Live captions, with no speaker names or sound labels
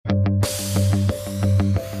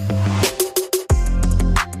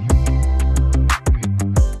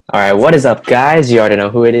All right, what is up, guys? You already know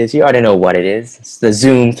who it is. You already know what it is. It's the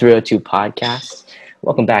Zoom 302 podcast.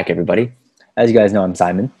 Welcome back, everybody. As you guys know, I'm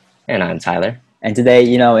Simon. And I'm Tyler. And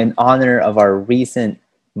today, in honor of our recent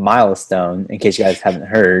milestone, in case you guys haven't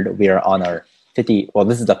heard, we are on our this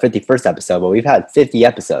is the 51st episode, but we've had 50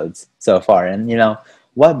 episodes so far. And,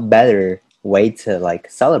 what better way to,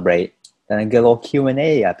 celebrate than a good old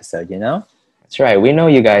Q&A episode, That's right. We know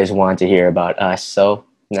you guys want to hear about us, so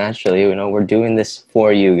naturally, we're doing this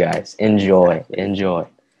for you guys. Enjoy.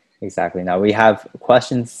 Exactly. Now, we have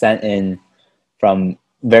questions sent in from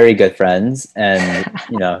very good friends, and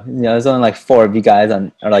there's only like 4 of you guys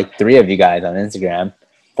or like 3 of you guys on Instagram.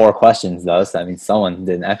 4 questions though, so I mean someone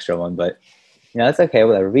did an extra one, but that's okay.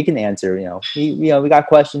 Whatever, we can answer. We got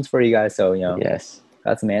questions for you guys, so yes,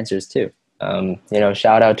 got some answers too.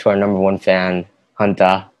 Shout out to our number 1 fan,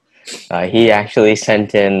 Hunta. He actually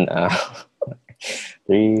sent in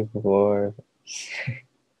 3, 4,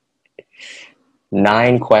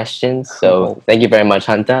 9 questions. So thank you very much,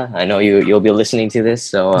 Hunta. I know you'll be listening to this,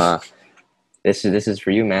 so this is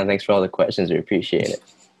for you, man. Thanks for all the questions. We appreciate it.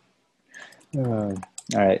 All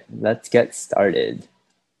right, let's get started.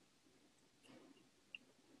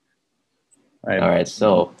 All right.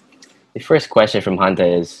 So the first question from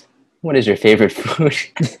Hunta is, what is your favorite food?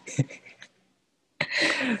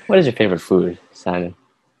 What is your favorite food, Simon?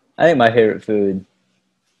 I think my favorite food,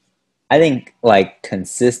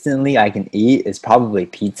 consistently I can eat is probably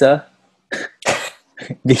pizza.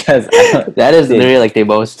 Because that is literally like the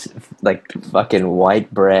most fucking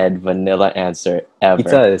white bread vanilla answer ever.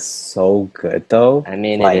 Pizza is so good though. I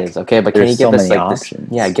mean, it is. Okay, but can you give us options?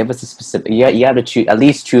 Give us a specific. You have to at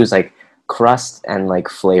least choose crust and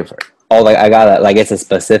flavor. Oh, I got it. It's a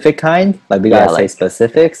specific kind. We gotta say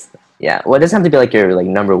specifics. Yeah, well, it doesn't have to be your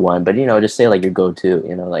number 1, but just say your go-to.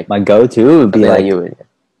 My go-to would be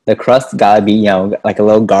the crust gotta be like a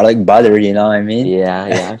little garlic butter. You know what I mean?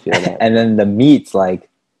 Yeah, I feel that. And then the meats,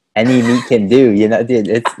 any meat can do.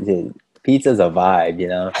 Dude, pizza's a vibe.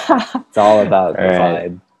 It's all about the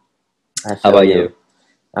vibe. How about you?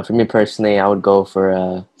 For me personally, I would go for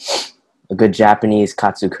a good Japanese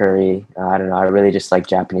katsu curry. I don't know. I really just like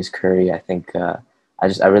Japanese curry. I think I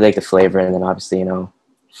really like the flavor, and then obviously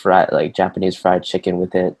fried Japanese fried chicken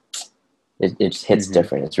with it. It just hits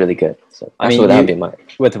different. It's really good. So that would be mine.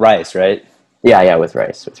 With rice, right? Yeah, with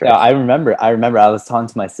rice. Yeah, I remember. I was talking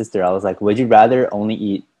to my sister. I was like, "Would you rather only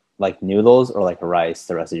eat noodles or rice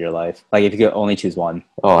the rest of your life? If you could only choose one."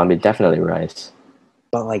 Oh, I mean, definitely rice.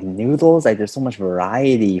 But noodles, there's so much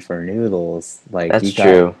variety for noodles. That's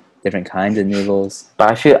true. Different kinds of noodles. But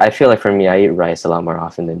I feel like for me, I eat rice a lot more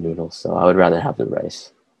often than noodles, so I would rather have the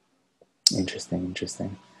rice. Interesting.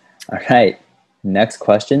 All right. Next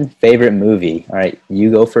question. Favorite movie. All right, you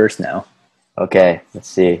go first now. Okay, let's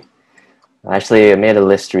see. Actually, I made a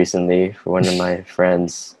list recently for one of my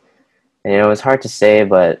friends. And, it's hard to say,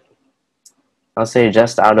 but I'll say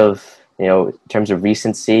just out of, in terms of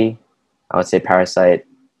recency, I would say Parasite.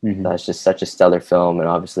 Mm-hmm. That's just such a stellar film. And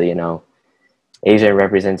obviously, Asian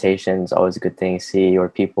representation is always a good thing to see, or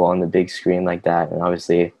people on the big screen like that. And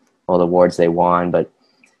obviously, all the awards they won. But,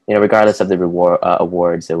 regardless of the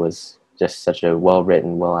awards, it was just such a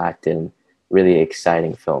well-written, well-acted, and really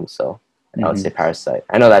exciting film. So I would say Parasite.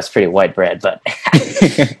 I know that's pretty white bread, but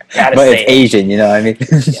it's Asian, you know what I mean?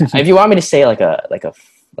 Yeah. If you want me to say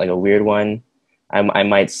a weird one, I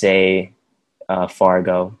might say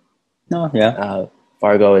Fargo. No, yeah.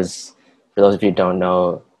 Fargo is, for those of you who don't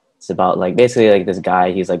know, it's about basically this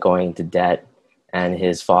guy, he's going into debt, and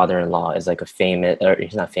his father-in-law is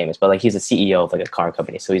he's not famous, but he's a CEO of a car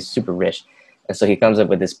company, so he's super rich. And so he comes up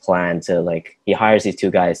with this plan to he hires these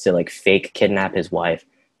 2 guys to fake kidnap his wife.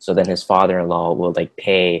 So then his father-in-law will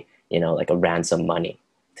pay, a ransom money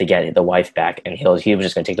to get the wife back. And he was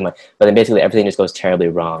just going to take the money. But then basically everything just goes terribly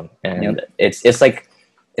wrong. And it's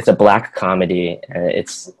a black comedy. And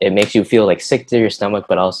it makes you feel sick to your stomach,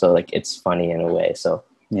 but also it's funny in a way. So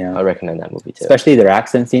yeah, I recommend that movie too. Especially their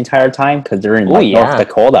accents the entire time, because they're in North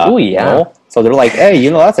Dakota. Oh yeah. So they're hey,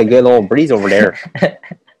 that's a good old breeze over there.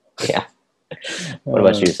 Yeah. What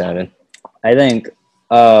about you, Simon? I think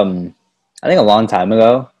a long time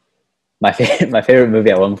ago, my favorite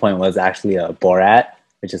movie at one point was actually Borat,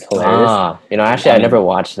 which is hilarious. I never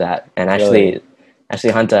watched that, and actually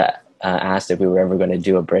Hunter asked if we were ever going to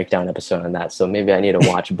do a breakdown episode on that, so maybe I need to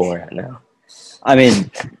watch Borat now. I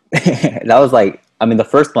mean, that was the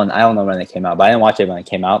first one, I don't know when it came out, but I didn't watch it when it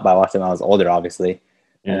came out, but I watched it when I was older, obviously.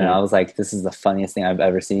 And I was this is the funniest thing I've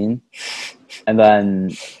ever seen. But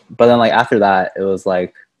then after that, it was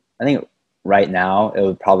I think right now it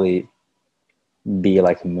would probably be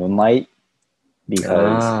Moonlight.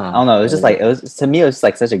 because I Ah, don't know. It was just like it was to me. It was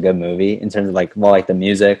like such a good movie in terms of like well, like the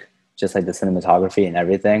music, just like the cinematography and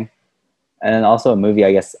everything. And then also a movie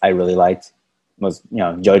I guess I really liked was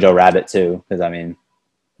Jojo Rabbit too, because I mean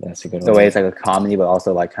that's a good the one. way it's like a comedy, but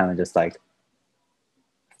also like kind of just like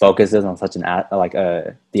focuses on such like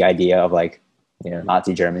the idea of like Yeah,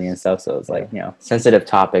 Nazi Germany and stuff. So it's like sensitive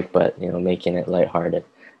topic, but making it lighthearted.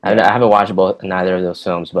 Yeah. I haven't watched neither of those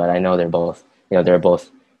films, but I know they're both. They're both.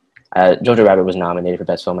 Jojo Rabbit was nominated for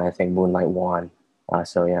best film, and I think Moonlight won.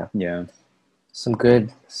 So yeah, yeah. some good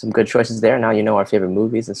choices there. Now you know our favorite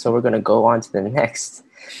movies, and so we're gonna go on to the next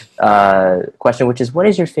question, which is, what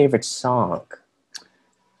is your favorite song?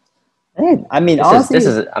 I mean, This honestly,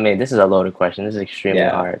 this is a loaded question. This is extremely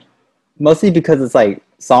hard. mostly because it's like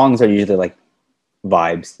songs are usually like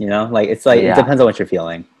vibes, like it's like it depends on what you're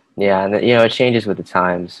feeling. Yeah, and it changes with the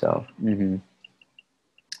times. So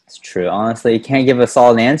It's true. Honestly, you can't give a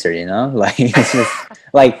solid answer, like it's just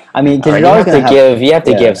like I mean, because right, you're always gonna you have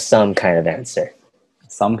to give some kind of answer.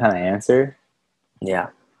 some kind of answer. Yeah.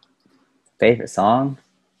 Favorite song?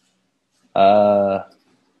 I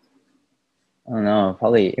don't know.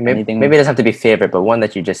 Probably anything. Maybe it doesn't have to be favorite, but one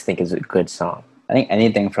that you just think is a good song. I think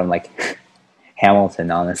anything from like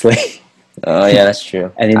Hamilton, honestly. Oh yeah, that's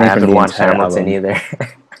true. Anything I from haven't the watched entire Hamilton album.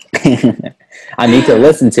 either. I need to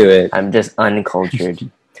listen to it. I'm just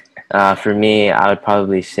uncultured. For me, I would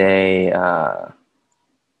probably say, that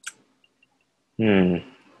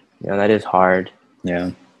is hard.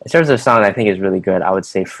 Yeah. In terms of a song I think is really good, I would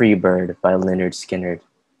say "Free Bird" by Lynyrd Skynyrd.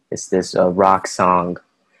 It's this rock song,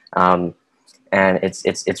 and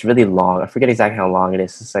it's really long. I forget exactly how long it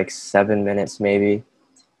is. It's like 7 minutes maybe,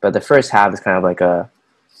 but the first half is kind of like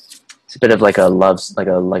it's a bit of like a love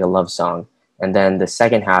song, and then the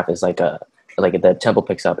second half is like the tempo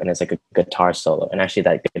picks up and it's like a guitar solo, and actually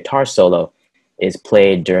that guitar solo is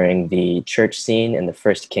played during the church scene in the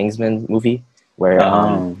first Kingsman movie, where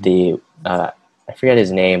I forget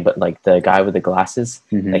his name, but like the guy with the glasses,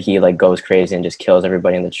 like he like goes crazy and just kills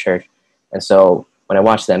everybody in the church. And so when I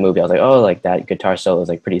watched that movie, I was like, oh, like that guitar solo is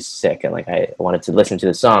like pretty sick, and like I wanted to listen to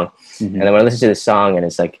the song. And then when I listened to the song, and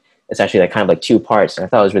it's actually like kind of like two parts, and I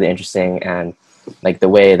thought it was really interesting, and like the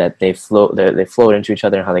way that they float into each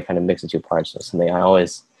other and how they kind of mix the two parts was something I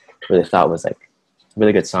always really thought was like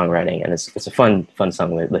really good songwriting, and it's a fun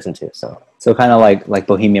song to listen to. So kind of like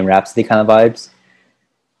Bohemian Rhapsody kind of vibes.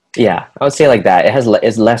 Yeah, I would say like that.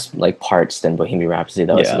 It's less like parts than Bohemian Rhapsody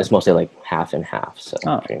though. Yeah. It's mostly like half and half. So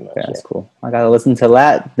pretty much, that's cool. I gotta listen to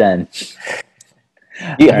that then.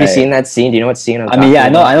 Have you seen that scene? Do you know what scene I mean, yeah, I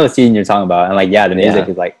know what scene you're talking about, and like, yeah, the music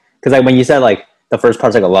is like, because like when you said like the first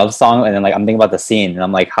part's like a love song, and then like I'm thinking about the scene, and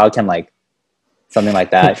I'm like, how can like something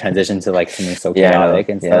like that transition to like something so chaotic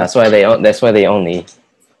and stuff? Yeah, that's why they only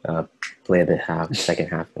play the second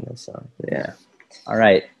half in this song. Yeah. All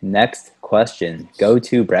right, next question. Go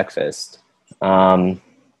to breakfast. For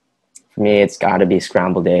me, it's got to be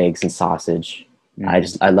scrambled eggs and sausage.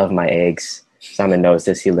 I love my eggs. Simon knows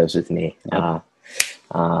this. He lives with me. Yep.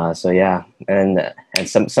 So yeah, and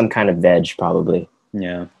some kind of veg probably.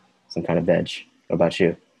 Yeah, some kind of veg. What about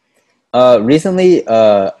you? Recently,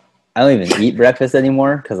 I don't even eat breakfast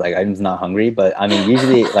anymore because like I'm just not hungry. But I mean,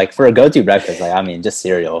 usually like for a go-to breakfast, like I mean, just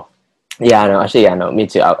cereal. Yeah, no, actually, yeah, no, me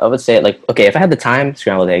too. I would say like, okay, if I had the time,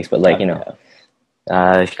 scrambled eggs, but like,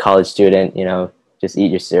 college student, just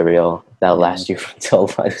eat your cereal. That'll last you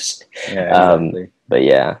until lunch. Yeah, exactly. But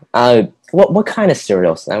yeah, what kind of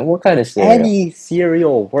cereal? What kind of cereal? Any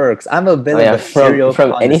cereal works. I'm a bit of a cereal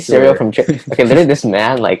from any cereal from. Okay, literally, this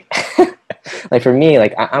man like, like for me,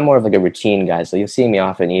 like I'm more of like a routine guy. So you'll see me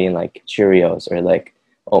often eating like Cheerios or like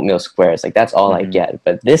oatmeal squares. Like that's all I get.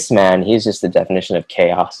 But this man, he's just the definition of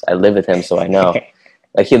chaos. I live with him, so I know.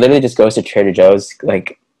 Like he literally just goes to Trader Joe's,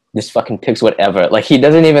 like just fucking picks whatever. Like he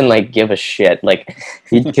doesn't even like give a shit. Like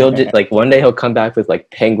he'll just like one day he'll come back with like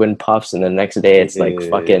penguin puffs, and the next day it's like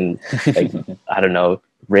fucking like I don't know,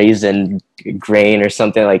 raisin grain or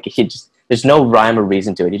something. Like there's no rhyme or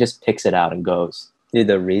reason to it. He just picks it out and goes. Dude,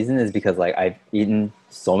 the reason is because like I've eaten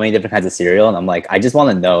so many different kinds of cereal, and I'm like, I just want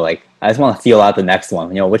to know, like, I just want to feel out the next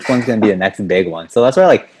one. Which one's gonna be the next big one. So that's why,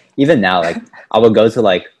 like, even now, like, I would go to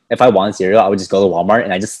like, if I wanted cereal, I would just go to Walmart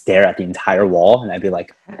and I just stare at the entire wall, and I'd be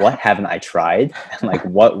like, what haven't I tried? And like,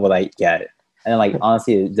 what would I get? And then, like,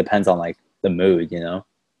 honestly, it depends on like the mood, Yeah,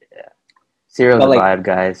 cereal's a vibe,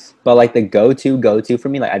 guys. But like the go-to for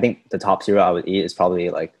me, like, I think the top cereal I would eat is probably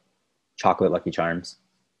like chocolate Lucky Charms.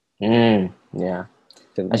 Yeah.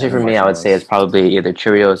 Actually, for me, I would say it's probably either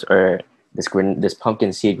Cheerios or this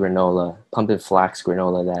pumpkin seed granola, pumpkin flax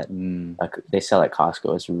granola that they sell at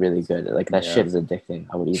Costco. It's really good. Like that shit is addicting.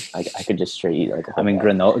 I would eat. I could just straight eat like a whole bag.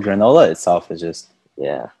 Granola itself is just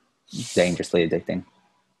Yeah, dangerously addicting.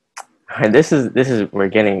 And this is we're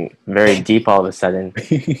getting very deep all of a sudden.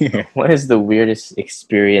 What is the weirdest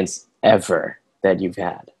experience ever that you've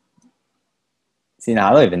had? See, now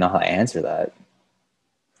I don't even know how to answer that.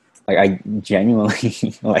 Like, I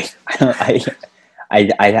genuinely like I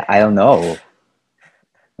don't know.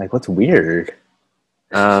 Like, what's weird?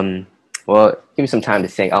 Well, give me some time to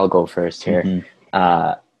think. I'll go first here.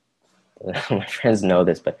 My friends know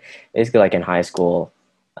this, but basically, like in high school,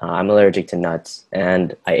 I'm allergic to nuts,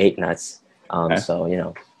 and I ate nuts. So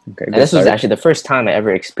and this was actually the first time I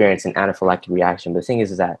ever experienced an anaphylactic reaction. But the thing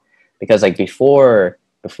is that because like before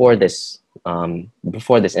this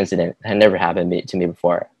incident, it had never happened to me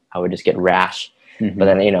before. I would just get rash, but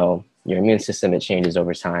then your immune system, it changes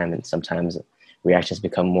over time, and sometimes reactions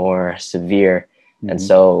become more severe. And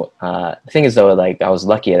so the thing is though, like I was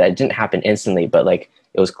lucky that it didn't happen instantly, but like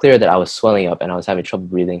it was clear that I was swelling up and I was having trouble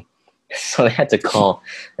breathing. So they had to call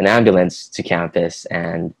an ambulance to campus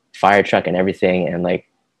and fire truck and everything. And like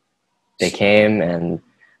they came and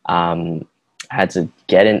I had to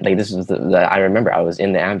get in. Like this was I remember I was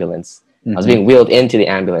in the ambulance. I was being wheeled into the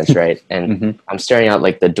ambulance, right? And I'm staring out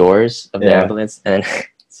like the doors of the ambulance, and it's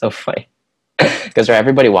so funny because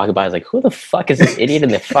everybody walking by is like, "Who the fuck is this idiot in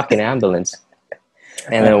the fucking ambulance?"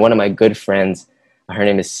 And then one of my good friends, her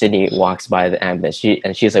name is Sydney, walks by the ambulance.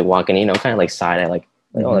 She's like walking, kind of like side eye, like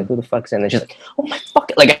oh, like who the fuck's in? And then she's like, "Oh my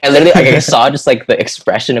fuck!" Like I literally, I saw just like the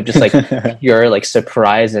expression of just like pure like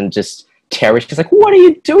surprise and just terror. She's like, "What are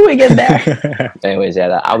you doing in there?" Anyways,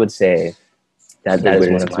 I would say. That is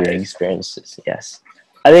one of my experiences. Yes,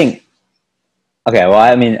 I think. Okay, well,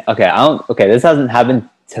 I mean, this hasn't happened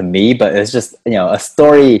to me, but it's just a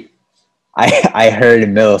story I heard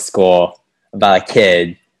in middle school about a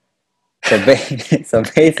kid. So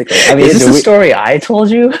basically, I mean, is this a story I told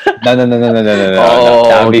you? No. Oh,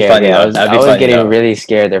 that would be funny. I was getting really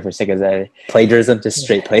scared there for a second. Plagiarism, just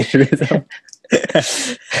straight plagiarism.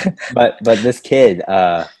 but this kid,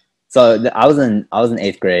 so I was in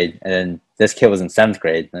 8th grade, and then this kid was in 7th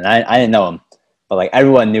grade, and I didn't know him, but like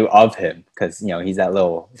everyone knew of him because he's that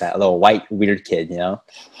little white weird kid,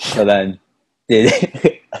 So then,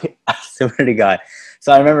 I swear to God.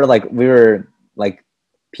 So I remember like we were like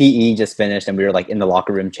PE just finished, and we were like in the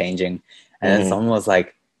locker room changing, and then someone was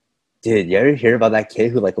like, "Dude, you ever hear about that kid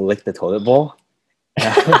who like licked the toilet bowl?" And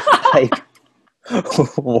I was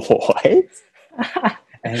like, "What?"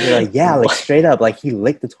 And they're like, "Yeah, like straight up, like he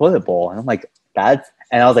licked the toilet bowl." And I'm like, "That's."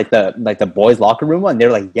 And I was like the boys' locker room one. They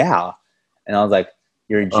were like, "Yeah," and I was like,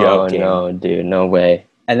 "You're joking." Oh no, dude, no way.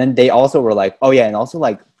 And then they also were like, "Oh yeah," and also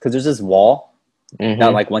like because there's this wall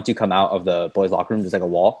that like once you come out of the boys' locker room, there's like a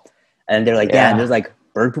wall, and they're like, "Yeah," and there's like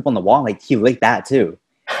bird poop on the wall. Like he licked that too.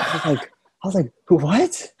 I was like,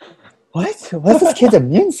 "What? What's this kid's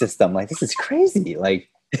immune system? Like this is crazy." Like,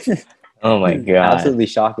 oh my God, absolutely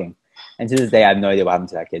shocking. And to this day, I have no idea what happened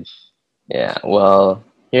to that kid. Yeah, well,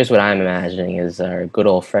 here's what I'm imagining is our good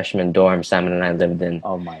old freshman dorm Simon and I lived in.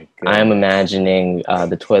 Oh my God. I'm imagining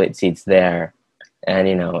the toilet seats there. And,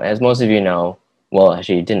 as most of you know, well,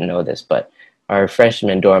 actually you didn't know this, but our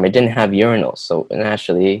freshman dorm, it didn't have urinals. So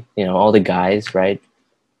naturally, all the guys, right,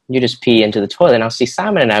 you just pee into the toilet. Now, see,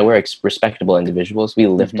 Simon and I, we're respectable individuals. We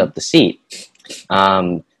lift up the seat.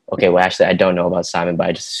 Okay, well, actually, I don't know about Simon, but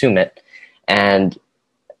I just assume it. And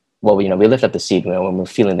well, we lift up the seat when we're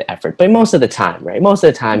feeling the effort. But most of the time, right? Most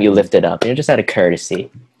of the time you lift it up, just out of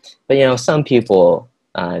courtesy. But, some people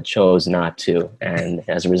chose not to. And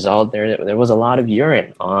as a result, there was a lot of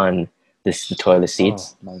urine on the toilet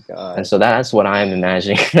seats. Oh, my God. And so that's what I'm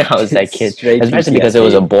imagining now is that kid. Especially because it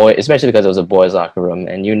was a boys' locker room.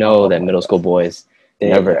 And that middle school boys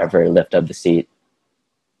never, ever lift up the seat.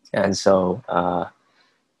 And so...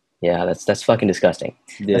 yeah, that's fucking disgusting.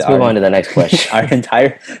 Dude, let's move on to the next question. Our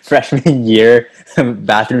entire freshman year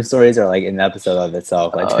bathroom stories are like an episode of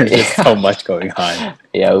itself. Like there's just so much going on.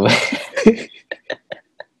 Yeah.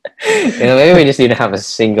 Maybe we just need to have a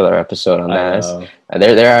singular episode on that.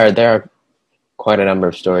 There are quite a number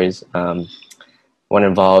of stories. One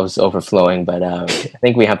involves overflowing, but I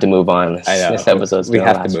think we have to move on. This episode's we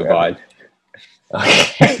have to move on.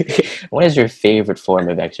 Okay. What is your favorite form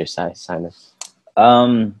of exercise, Simon?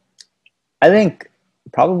 I think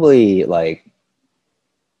probably like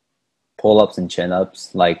pull-ups and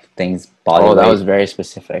chin-ups, like things body weight. That was very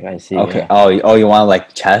specific. I see. Okay. Yeah. Oh, you want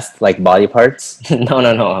like chest, like body parts? No.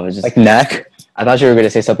 I was just like neck. I thought you were gonna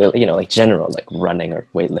say something, you know, like general, like running or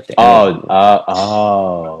weightlifting. But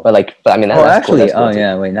I mean, that's actually, cool. That's cool too.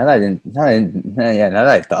 yeah. Wait, now that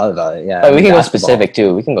I thought about it, yeah. But we can go basketball. specific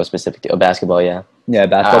too. We can go specific too. Oh, basketball, yeah. Yeah,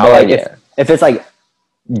 basketball. But like, if it's like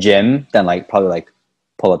gym, then like probably like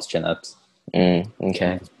pull-ups, chin-ups.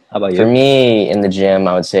 Okay. How about you? For me, in the gym,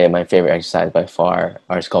 I would say my favorite exercise by far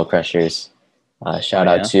are skull crushers. Shout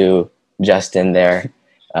out to Justin there.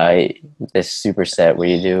 This superset where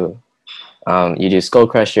you do skull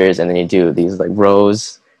crushers, and then you do these like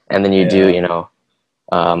rows, and then you do, you know,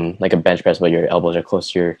 like a bench press where your elbows are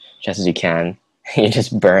close to your chest as you can. You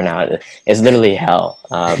just burn out. It's literally hell,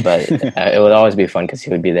 but it would always be fun because he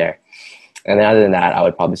would be there. And then other than that, I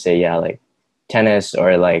would probably say, yeah, like tennis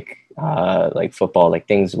or like football, like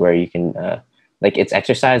things where you can like it's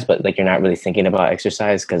exercise, but like you're not really thinking about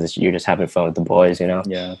exercise because you're just having fun with the boys, you know.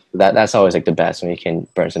 Yeah, that's always like the best when you can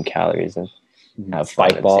burn some calories and have fun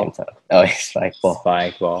spike ball. At the same time. Oh, spike ball.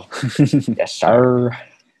 Spike ball. Yes, sir.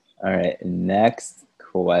 All right, next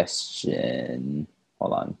question.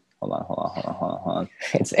 Hold on.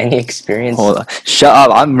 It's any experience. Hold on. Shut up.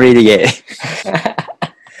 I'm reading it.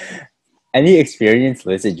 Any experience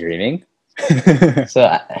lucid dreaming?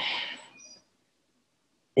 So,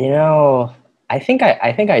 you know, I think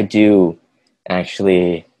I do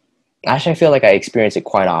actually. Actually, I feel like I experience it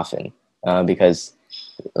quite often because,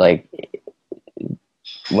 like,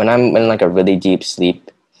 when I'm in like a really deep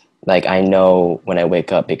sleep, like I know when I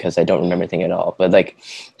wake up because I don't remember anything at all. But like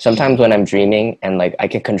sometimes when I'm dreaming and like I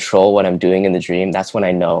can control what I'm doing in the dream, that's when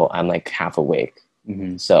I know I'm like half awake.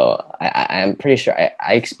 So I'm pretty sure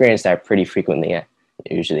I experience that pretty frequently.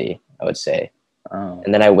 Usually, I would say.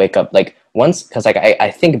 And then I wake up like once because like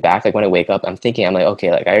I think back like when I wake up I'm like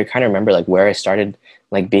okay, like I kind of remember like where I started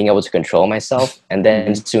like being able to control myself, and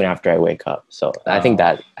then soon after I wake up. So I think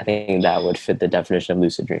that would fit the definition of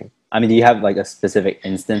lucid dream. I mean, do you have like a specific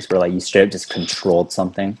instance where like you straight up just controlled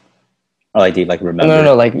something, or like do you like remember?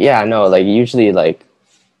 No, like like usually like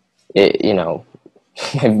it, you know,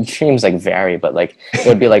 my dreams like vary, but like it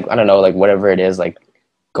would be like I don't know, like whatever it is, like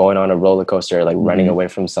going on a roller coaster, like running away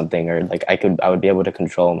from something, or like I would be able to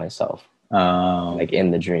control myself, like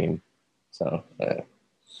in the dream. So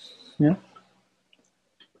yeah.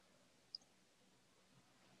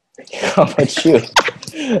 How about you?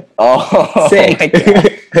 Oh, sick.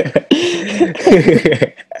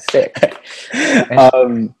 Sick.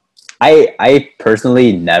 I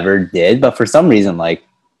personally never did, but for some reason, like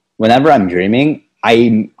whenever I'm dreaming,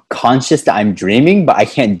 I'm conscious that I'm dreaming, but I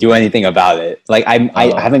can't do anything about it. Like I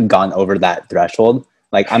haven't gone over that threshold.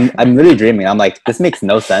 Like I'm really dreaming. I'm like, this makes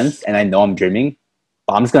no sense, and I know I'm dreaming,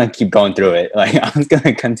 but I'm just gonna keep going through it. Like I'm just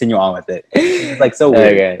gonna continue on with it. It's like so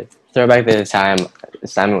weird. Okay. Throw back to the time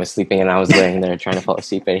Simon was sleeping and I was laying there trying to fall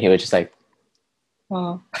asleep, and he was just like,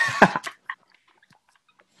 "Oh."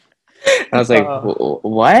 I was like,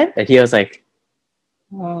 "What?" And he was like,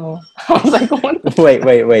 "Oh." I was like, "What?"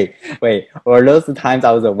 Wait. Were those the times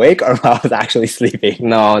I was awake or I was actually sleeping?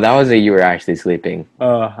 No, that was you were actually sleeping.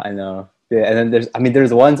 Oh, I know. Yeah, and then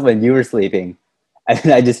there's ones when you were sleeping, and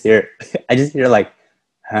then I just hear like,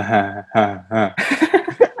 ha.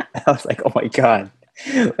 I was like, oh my god.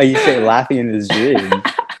 Like you say, laughing in this dream.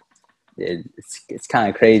 It's kind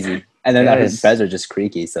of crazy. And then his beds are just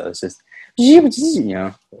creaky, so it's just, you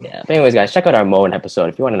know. Yeah. But anyways, guys, check out our moan episode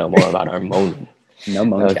if you want to know more about our moan. No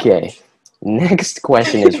moan. Okay. Next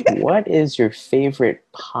question is, what is your favorite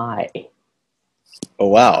pie? Oh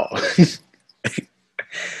wow.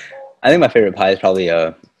 I think my favorite pie is probably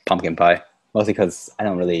a pumpkin pie, mostly because I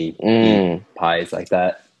don't really eat pies like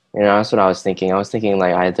that. You know, that's what I was thinking. I was thinking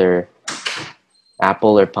like either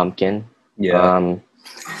apple or pumpkin. Yeah.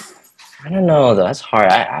 I don't know though. That's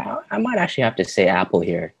hard. I might actually have to say apple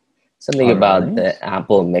here. Something about the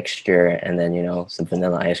apple mixture and then, you know, some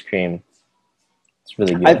vanilla ice cream. It's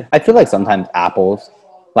really good. I feel like sometimes apples,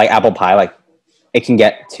 like apple pie, like it can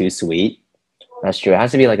get too sweet. That's true. It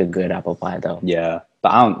has to be like a good apple pie though. Yeah. But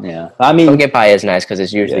I mean, pumpkin pie is nice because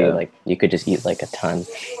it's usually like you could just eat like a ton.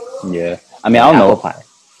 Yeah. I mean, I don't know. Pie.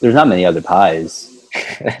 There's not many other pies.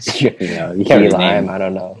 That's true. You know, you can't key lime. I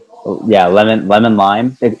don't know. Yeah, lemon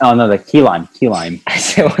lime. Oh no, the key lime. I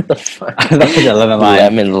said, what the fuck? I thought it was lemon lime.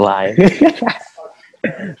 Lemon lime.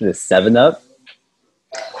 The 7-Up.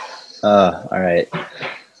 All right.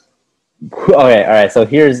 Okay, all right. So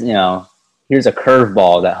here's a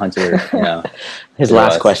curveball that Hunter, his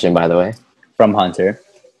last question, by the way, from Hunter.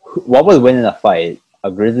 What would win in a fight, a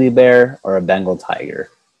grizzly bear or a Bengal tiger?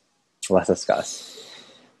 Let's discuss.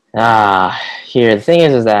 Here the thing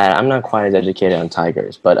is that I'm not quite as educated on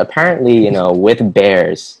tigers, but apparently, with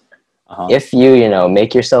bears, if you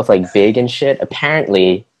make yourself like big and shit,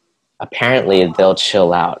 apparently, apparently they'll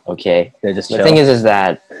chill out. Okay. They just The chill. thing is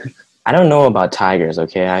that I don't know about tigers.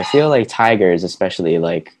 Okay, I feel like tigers, especially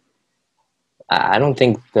like I don't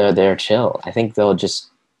think they're chill. I think they'll just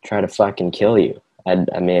try to fucking kill you.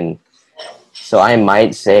 I mean, so I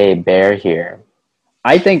might say bear here.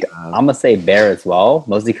 I think I'm gonna say bear as well,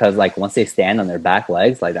 mostly because like once they stand on their back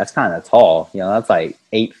legs, like that's kind of tall. You know, that's like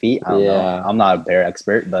 8 feet. I don't know. Yeah. I'm not a bear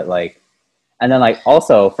expert, but like, and then like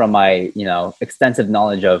also from my extensive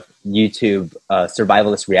knowledge of YouTube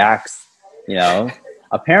survivalist reacts,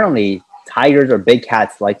 apparently tigers or big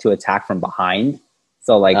cats like to attack from behind.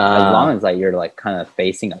 So like as long as like you're like kind of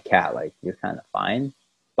facing a cat, like you're kind of fine.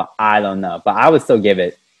 But I don't know. But I would still give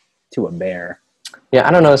it to a bear. Yeah,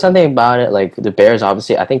 I don't know. Something about it, like the bears.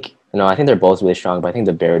 Obviously, I think I think they're both really strong, but I think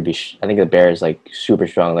the bear would be. I think the bear is like super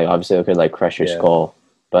strong. Like obviously, it could like crush your skull,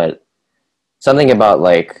 but something about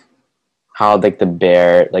like how like the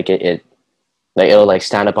bear, like it like it'll like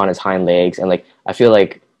stand up on its hind legs, and like I feel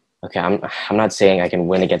like okay, I'm not saying I can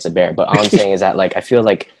win against a bear, but all I'm saying is that like I feel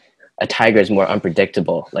like a tiger is more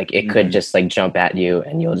unpredictable. Like it could just like jump at you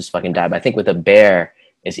and you'll just fucking die. But I think with a bear,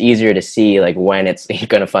 it's easier to see like when it's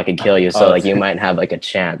gonna fucking kill you. So like you might have like a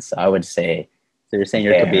chance. I would say. So you're saying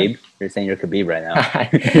you're Khabib? You're saying you're Khabib right now.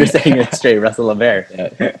 You're saying you're straight Russell LeBear.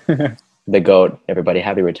 Yeah. The GOAT. Everybody,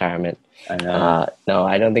 happy retirement. I know. No,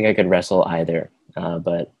 I don't think I could wrestle either.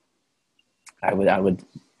 But I would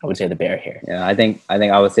say the bear here. Yeah, I think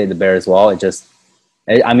I would say the bear as well.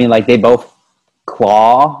 I mean, like they both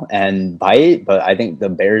claw and bite, but I think the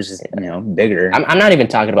bear's just bigger. I'm not even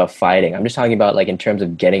talking about fighting. I'm just talking about like in terms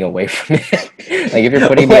of getting away from it. Like if you're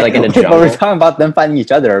putting me like in a jungle. But we're talking about them fighting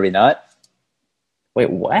each other, are we not? Wait,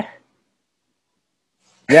 what?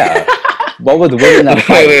 Yeah. What would win that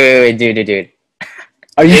fight? Wait, dude.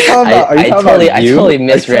 Are you talking about? I totally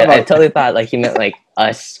misread. I totally thought like he meant like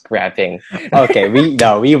us scrapping. Okay, we would.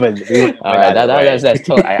 All right, that's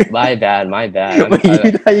totally my bad. Wait,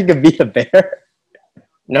 you thought you could beat a bear?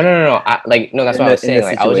 No. That's what I was saying.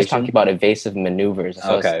 Like I was just talking about evasive maneuvers.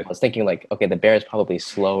 So okay. I was thinking like, okay, the bear is probably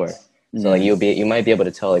slower, so like you might be able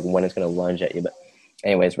to tell like when it's gonna lunge at you. But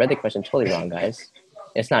anyways, read the question totally wrong, guys.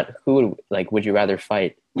 It's not would you rather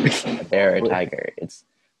fight a bear or a tiger? It's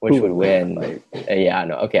which would win. Yeah,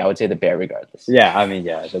 no. Okay, I would say the bear regardless. Yeah, I mean,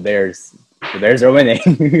 yeah, the bears are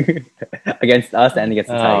winning against us and against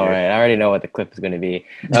the tiger. All right, I already know what the clip is going to be.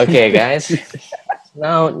 Okay, guys.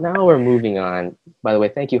 Now we're moving on. By the way,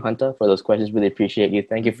 thank you, Hunter, for those questions. Really appreciate you.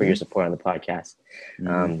 Thank you for your support on the podcast.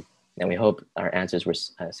 And we hope our answers were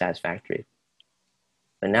satisfactory.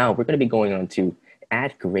 But now we're going to be going on to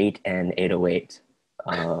 @GreatN808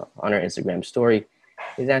 on our Instagram story.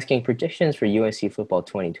 He's asking predictions for USC football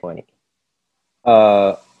 2020.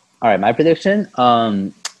 All right, my prediction.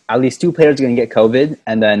 At least 2 players are going to get COVID,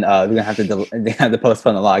 and then they're going to have to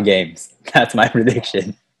postpone a lot of games. That's my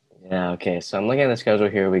prediction. Yeah, okay. So I'm looking at the schedule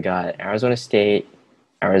here. We got Arizona State,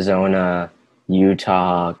 Arizona,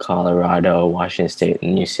 Utah, Colorado, Washington State,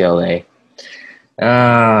 and UCLA.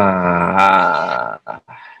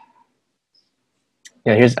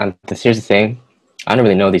 Here's the thing. I don't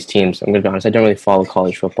really know these teams. I'm going to be honest. I don't really follow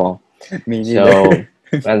college football. Me neither. So,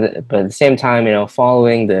 but at the same time,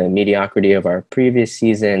 following the mediocrity of our previous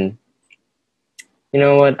season, you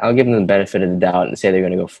know what? I'll give them the benefit of the doubt and say they're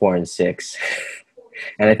going to go 4-6.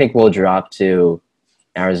 And I think we'll drop to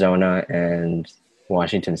Arizona and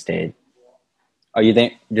Washington State. Oh, you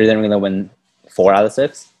think you're then going to win 4 out of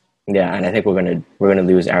 6? Yeah, and I think we're gonna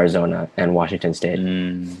lose Arizona and Washington State.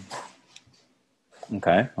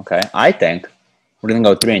 Okay. I think we're gonna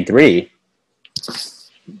go 3-3.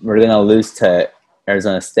 We're gonna lose to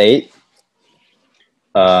Arizona State,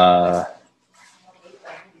 Arizona,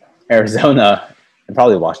 and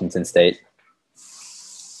probably Washington State.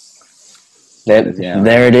 There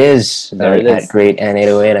it is. There it is. Great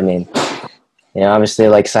N808. I mean, obviously,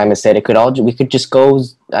 like Simon said, we could just go.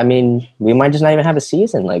 I mean, we might just not even have a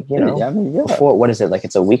season. Like, before, what is it? Like,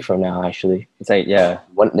 it's a week from now, actually. It's like, yeah.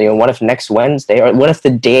 What if next Wednesday, or what if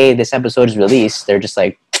the day this episode is released, they're just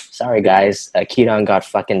like, sorry guys, Keaton got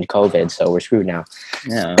fucking COVID, so we're screwed now.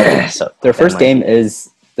 Yeah. So their first game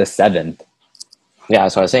is the 7th. Yeah,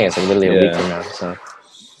 that's what I was saying. It's like literally a week from now. So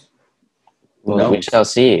we shall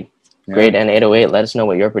see. Yeah. Great N808. Let us know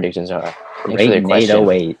what your predictions are. Great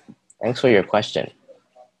N808. Thanks for your question.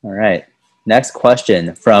 All right. Next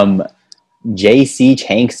question from JC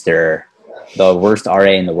Chankster, the worst RA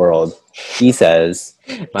in the world. He says,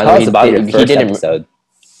 tell us about your first episode.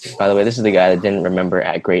 By the way, this is the guy that didn't remember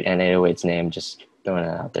Great N808's name, just throwing it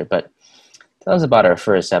out there. But tell us about our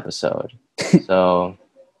first episode. So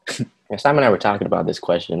Simon and I were talking about this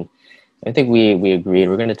question. I think we agreed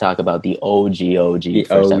we're going to talk about the OG The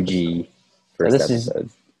first OG episode. first this is- episode.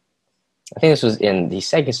 I think this was in the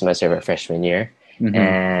second semester of our freshman year, Mhm.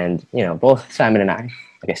 and both Simon and I,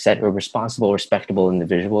 like I said, we're responsible, respectable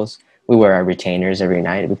individuals. We wear our retainers every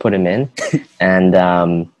night. We put them in,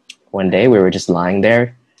 and one day we were just lying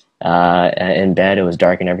there in bed. It was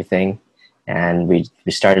dark and everything, and we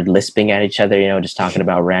started lisping at each other, just talking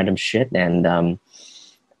about random shit. And I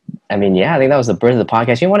think that was the birth of the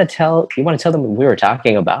podcast. You want to tell them what we were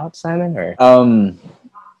talking about, Simon? Or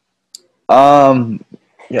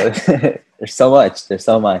there's so much.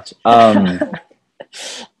 I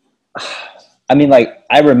mean, like,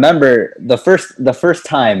 I remember the first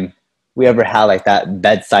time we ever had like that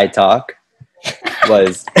bedside talk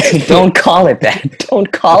was don't call it that.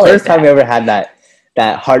 Don't call it. First time we ever had that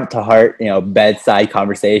heart to heart, bedside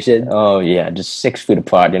conversation. Oh yeah, just 6 feet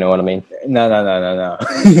apart. You know what I mean? No.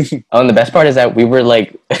 Oh, and the best part is that we were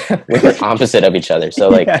like we were opposite of each other. So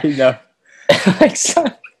like, yeah, I know. like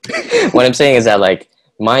what I'm saying is that like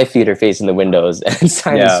my feet are facing the windows and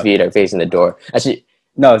Simon's feet are facing the door. Actually,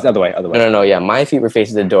 no, it's the other way. No. Yeah, my feet were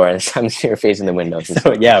facing the door and Simon's feet were facing the windows.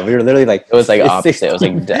 So yeah, we were literally like it was like opposite. It was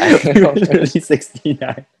like we were literally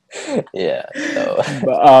 69. Yeah. So.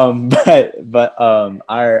 But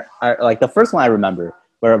our like the first one I remember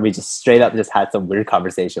where we just straight up just had some weird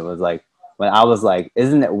conversation was like when I was like,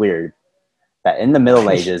 isn't it weird that in the Middle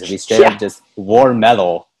Ages we straight up just wore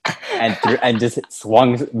metal and just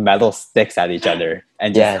swung metal sticks at each other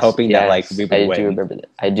and just hoping that like we would win.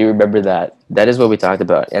 I do remember that. That is what we talked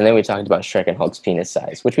about, and then we talked about Shrek and Hulk's penis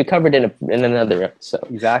size, which we covered in another episode.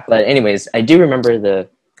 Exactly. But anyways, I do remember the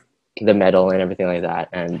medal and everything like that.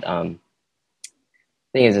 And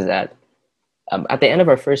thing is that at the end of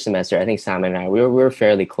our first semester, I think Simon and I we were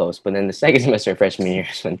fairly close. But then the second semester of freshman year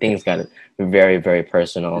is when things got very, very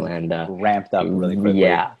personal and ramped up really quickly.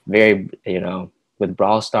 Yeah, very with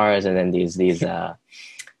Brawl Stars and then these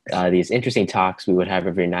interesting talks we would have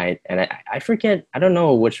every night. And I forget, I don't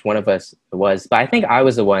know which one of us it was, but I think I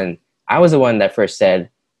was the one that first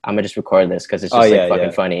said, I'm gonna just record this because it's just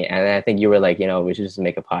fucking funny. And then I think you were like, we should just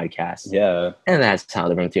make a podcast. Yeah. And that's how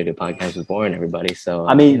the Room Theater podcast was born, everybody. So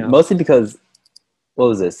I mean, mostly because what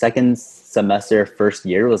was it? Second semester, first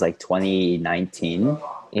year was like 2019.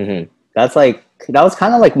 Mm-hmm. That was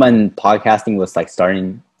kind of like when podcasting was like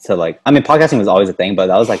starting to like. I mean, podcasting was always a thing, but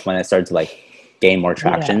that was like when it started to like gain more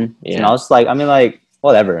traction. Yeah. And I was just like, I mean, like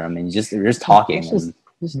whatever. I mean, you're just talking. Just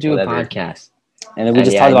do a podcast, and then we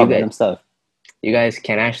just talk about random stuff. You guys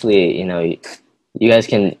can actually, you guys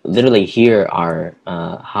can literally hear our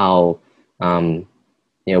how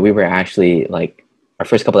we were actually like our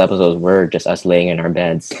first couple episodes were just us laying in our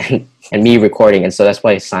beds and me recording, and so that's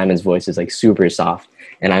why Simon's voice is like super soft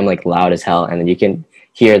and I'm like loud as hell, and then you can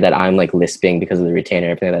hear that I'm like lisping because of the retainer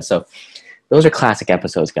and everything like that. So those are classic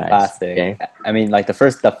episodes, guys. Classic. Okay? I mean, like the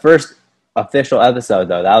first official episode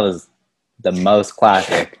though, that was the most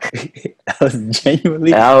classic. That was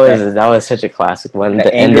genuinely that was such a classic one.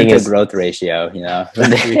 The ending is growth ratio,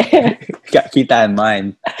 keep that in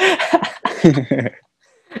mind.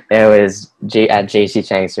 Anyways, at JC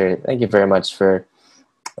Changster, thank you very much for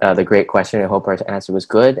the great question. I hope our answer was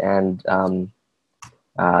good, and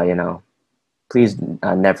please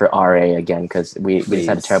never RA again, because we just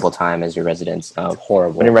had a terrible time as your residents.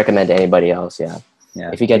 Horrible. Wouldn't recommend to anybody else. Yeah.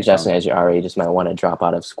 If you get Justin as your RA, you just might want to drop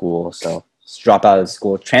out of school. So just drop out of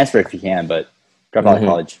school, transfer if you can, but drop out of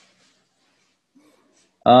college.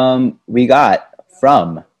 We got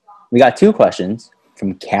two questions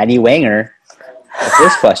from Caddy Wanger.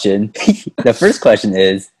 The first question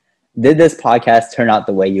is, did this podcast turn out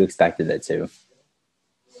the way you expected it to?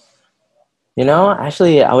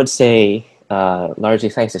 Actually, I would say largely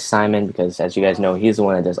thanks to Simon, because as you guys know, he's the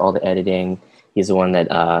one that does all the editing. He's the one that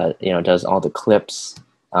does all the clips.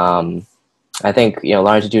 I think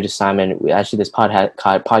largely due to Simon, this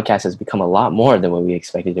podcast has become a lot more than what we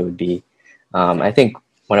expected it would be. I think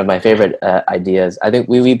one of my favorite ideas. I think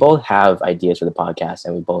we both have ideas for the podcast,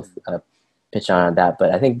 and we both pitch on that.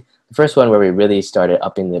 But I think the first one where we really started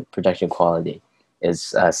upping the production quality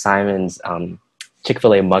is Simon's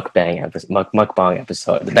Chick-fil-A mukbang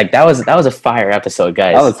episode. Like that was a fire episode,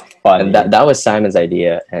 guys. That was fun. And that was Simon's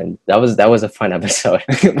idea, and that was a fun episode.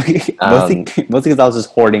 Mostly because I was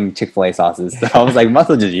just hoarding Chick-fil-A sauces, so I was like,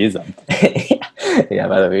 must as well just use them. Yeah,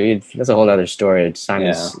 by the way, that's a whole other story.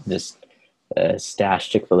 Simon's just stash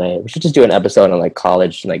Chick-fil-A. We should just do an episode on like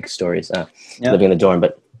college like stories, living in the dorm.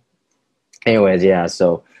 But anyways, yeah.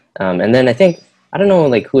 So and then I think I don't know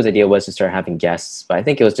like whose idea was to start having guests, but I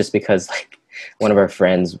think it was just because like one of our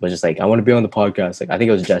friends was just like, I want to be on the podcast. Like I think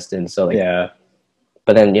it was Justin. So like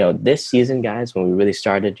but then, this season, guys, when we really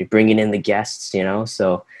started, you're bringing in the guests,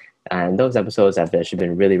 so, and those episodes have actually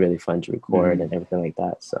been really, really fun to record and everything like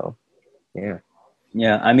that. So, yeah.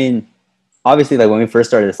 Yeah, I mean, obviously, like when we first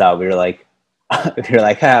started this out, we were like, how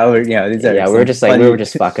these are we were just like, we were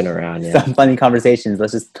just fucking around. Yeah. Some funny conversations.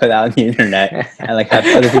 Let's just put out on the internet and like have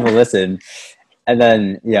other people listen. And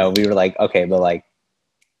then, we were like, okay, but like,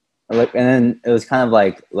 and then it was kind of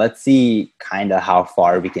like, let's see kind of how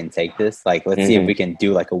far we can take this. Like, let's see if we can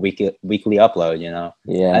do like a weekly upload,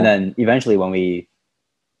 Yeah. And then eventually when we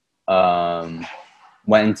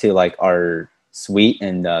went into like our suite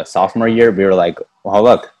in the sophomore year, we were like, well,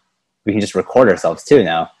 look, we can just record ourselves too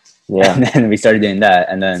now. Yeah. And then we started doing that.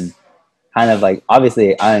 And then kind of like,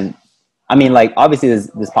 obviously obviously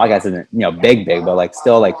this podcast isn't, big, but like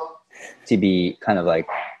still like to be kind of like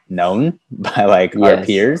known by like our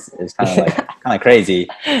peers is kind of crazy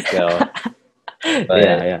still. But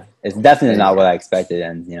yeah, it's definitely not what I expected.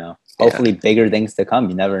 And, hopefully bigger things to come.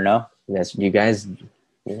 You never know. Yes, you guys,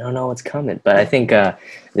 you don't know what's coming. But I think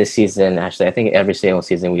this season, actually, I think every single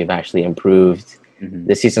season we've actually improved.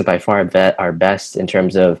 This season's by far our best in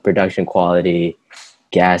terms of production quality,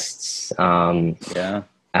 guests, actual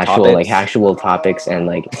topics, and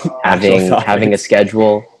like having a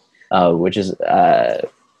schedule, which is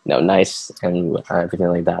nice and everything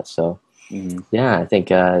like that. So yeah, I think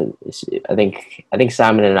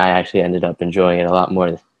Simon and I actually ended up enjoying it a lot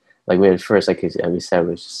more. Like we at first, like we said,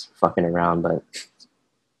 was just fucking around, but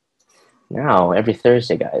now every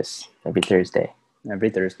Thursday, guys, every Thursday.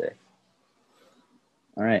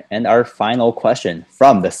 All right, and our final question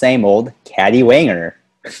from the same old Caddy Wanger.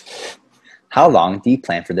 How long do you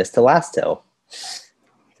plan for this to last till?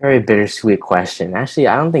 Very bittersweet question. Actually,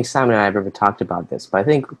 I don't think Simon and I have ever talked about this, but I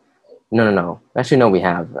think no. Actually, no, we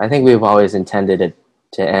have. I think we've always intended it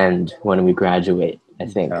to end when we graduate. I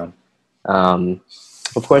think.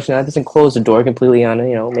 Of course, that doesn't close the door completely on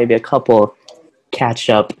maybe a couple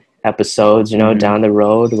catch-up episodes, down the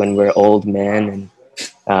road when we're old men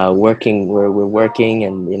and working. We're working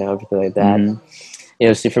and everything like that.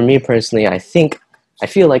 So for me personally, I feel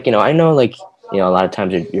like I know like a lot of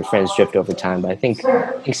times your friends drift over time, but I think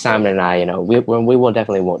Simon and I, we will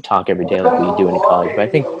definitely won't talk every day like we do in college, but I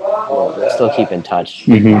think we'll still keep in touch.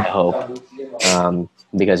 I hope,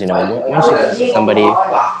 because once you see somebody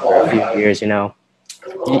for a few years, you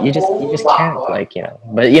just can't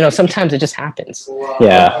but sometimes it just happens.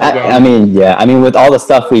 I mean with all the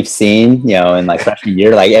stuff we've seen in like freshman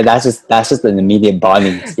year, like that's just an immediate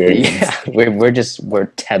bonding experience. We're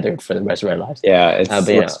tethered for the rest of our lives. But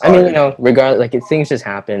regardless, like things just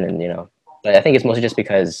happen, and but I think it's mostly just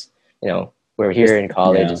because we're here in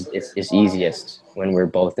college. It's easiest when we're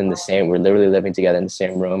both we're literally living together in the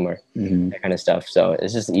same room or that kind of stuff, so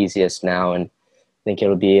it's just the easiest now. And I think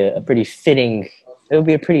it'll be a pretty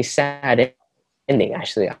sad ending,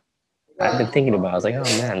 actually. I've been thinking about it. I was like, oh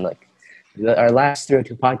man, like our last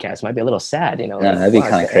 302 podcasts might be a little sad, that'd be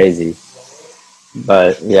kind of crazy.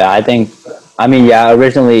 But originally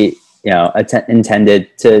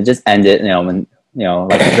intended to just end it when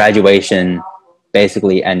like graduation,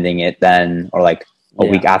 basically ending it then, or like a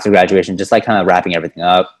week after graduation, just like kind of wrapping everything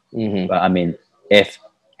up. But I mean,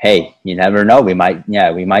 hey, you never know. We might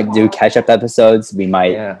do catch-up episodes. We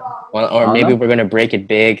might, or maybe we're gonna break it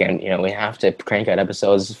big, and we have to crank out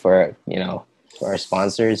episodes for for our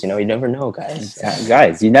sponsors. You never know, guys.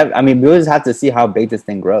 Guys, you never. I mean, we always have to see how big this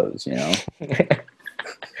thing grows. You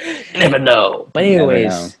never know. But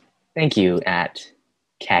anyways, thank you at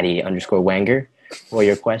Caddy_Wanger for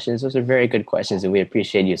your questions. Those are very good questions, and we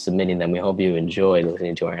appreciate you submitting them. We hope you enjoyed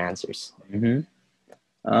listening to our answers.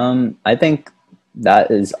 I think that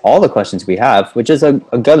is all the questions we have, which is a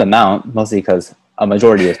good amount, mostly because a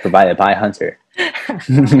majority is provided by Hunter.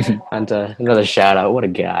 Hunter, another shout out. What a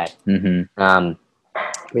guy. But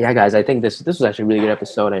yeah, guys, I think this was actually a really good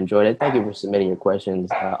episode. I enjoyed it. Thank you for submitting your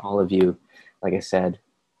questions, all of you, like I said.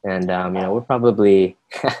 And we're probably,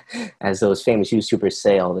 as those famous YouTubers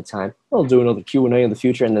say all the time, we'll do another Q&A in the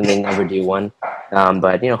future, and then they never do one.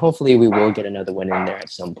 But hopefully we will get another one in there at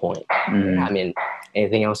some point. I mean,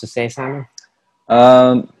 anything else to say, Simon?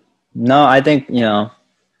 No, I think a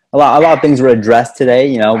lot of things were addressed today.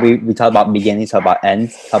 We talked about beginnings, talked about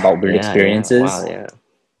ends, talked about weird experiences. Wow,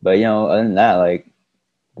 But other than that, like,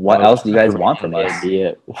 what else do you guys want from us?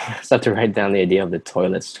 I just have to write down the idea of the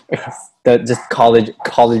toilet stories. Just college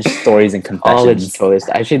stories and confessions. College toilets.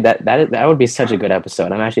 Actually, that would be such a good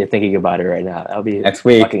episode. I'm actually thinking about it right now. That'll be next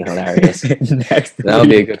week. Fucking hilarious. That'll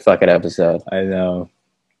be a good fucking episode. I know.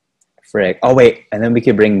 Frick. Oh wait, and then we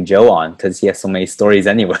could bring Joe on because he has so many stories,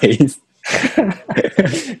 anyways.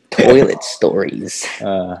 Toilet stories.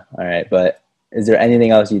 All right, but is there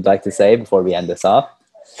anything else you'd like to say before we end this off?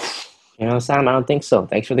 You know, Sam, I don't think so.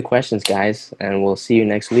 Thanks for the questions, guys, and we'll see you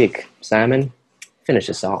next week. Simon, finish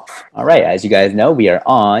us off. All right. As you guys know, we are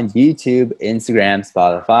on YouTube, Instagram,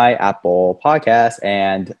 Spotify, Apple Podcasts,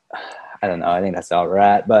 and I don't know. I think that's all we're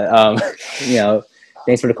at. But, you know,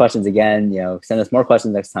 thanks for the questions again. You know, send us more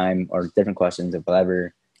questions next time or different questions or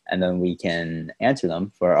whatever, and then we can answer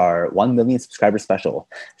them for our 1 million subscriber special.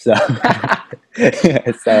 So,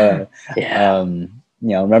 you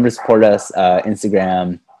know, remember to support us,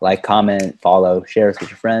 Instagram, like, comment, follow, share us with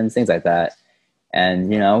your friends, things like that.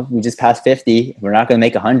 And, you know, we just passed 50. We're not going to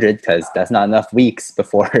make 100 because that's not enough weeks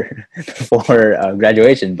before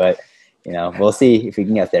graduation. But, you know, we'll see if we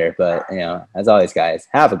can get there. But, you know, as always, guys,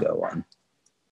 have a good one.